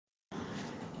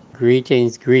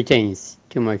Greetings, greetings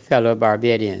to my fellow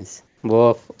Barbadians,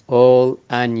 both old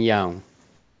and young,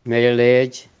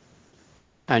 middle-aged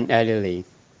and elderly.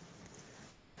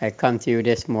 I come to you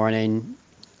this morning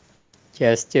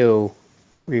just to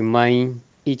remind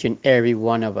each and every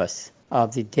one of us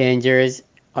of the dangers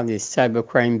of the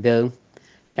Cybercrime Bill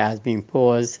that has been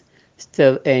posed,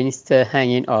 still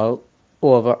hanging out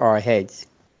over our heads,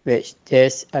 which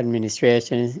this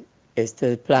administration is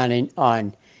still planning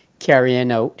on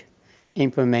carrying out,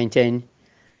 implementing,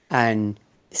 and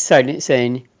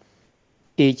silencing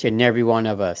each and every one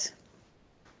of us.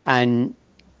 And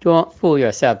don't fool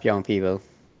yourself, young people.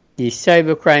 The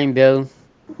Cybercrime Bill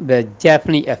will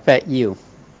definitely affect you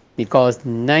because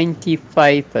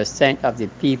 95% of the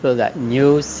people that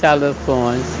use the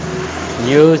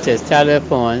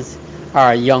telephones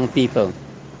are young people.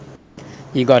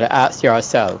 You got to ask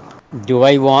yourself, do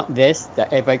I want this?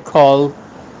 That if I call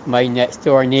my next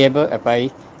door neighbor, if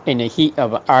I in the heat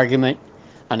of an argument,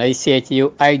 and I say to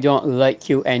you, I don't like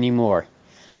you anymore,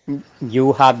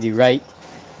 you have the right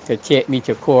to take me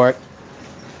to court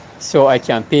so I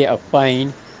can pay a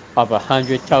fine of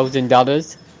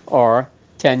 $100,000 or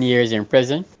 10 years in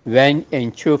prison, when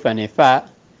in truth and in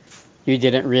fact, you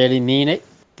didn't really mean it.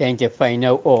 Then to find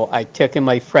out, oh, I took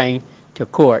my friend to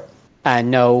court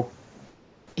and now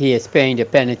he is paying the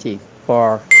penalty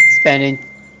for spending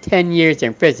 10 years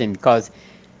in prison because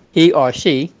he or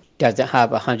she doesn't have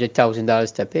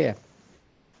 $100,000 to pay.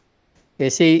 You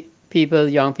see, people,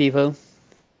 young people,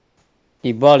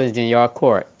 the ball is in your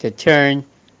court to turn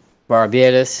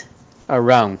Barbados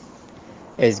around.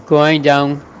 It's going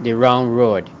down the wrong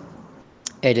road.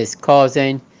 It is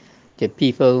causing the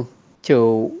people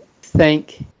to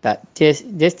think that this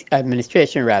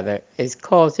administration is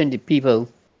causing the people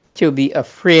to be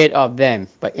afraid of them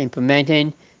by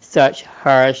implementing such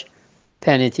harsh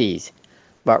penalties.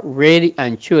 But really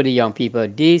and truly, young people,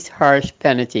 these harsh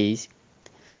penalties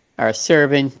are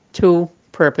serving two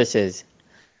purposes.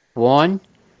 One,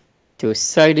 to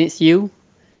silence you.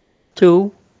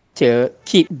 Two, to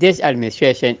keep this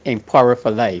administration in power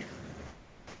for life.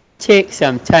 Take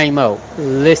some time out.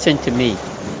 Listen to me.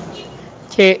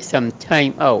 Take some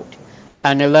time out.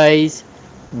 Analyze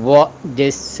what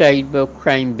this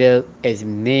Cybercrime Bill is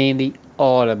mainly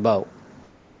all about.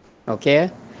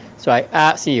 Okay? So I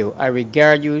ask you, I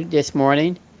regard you this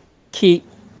morning, keep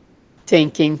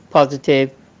thinking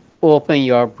positive, open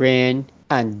your brain,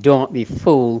 and don't be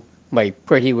fooled by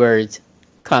pretty words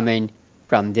coming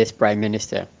from this Prime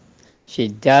Minister. She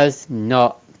does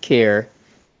not care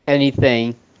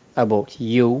anything about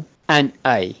you and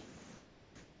I.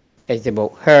 It's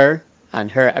about her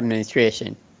and her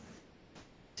administration.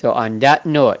 So on that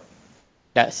note,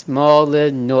 that small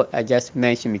little note I just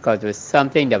mentioned because it was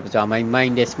something that was on my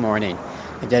mind this morning,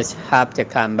 I just have to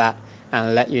come back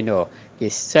and let you know. The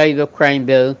Cybercrime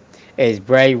Bill is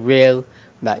very real,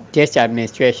 but this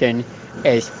administration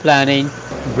is planning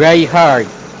very hard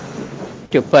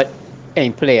to put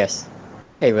in place.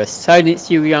 It will silence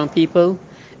you, young people.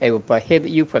 It will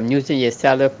prohibit you from using your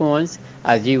cell phones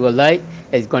as you would like.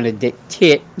 It's going to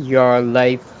dictate your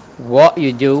life, what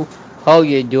you do, how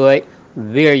you do it,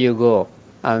 where you go,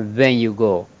 and when you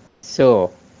go.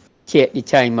 So, take the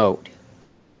time out.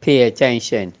 Pay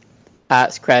attention.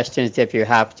 Ask questions if you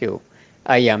have to.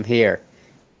 I am here.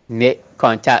 Make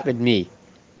contact with me.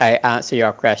 I answer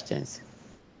your questions.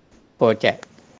 Protect.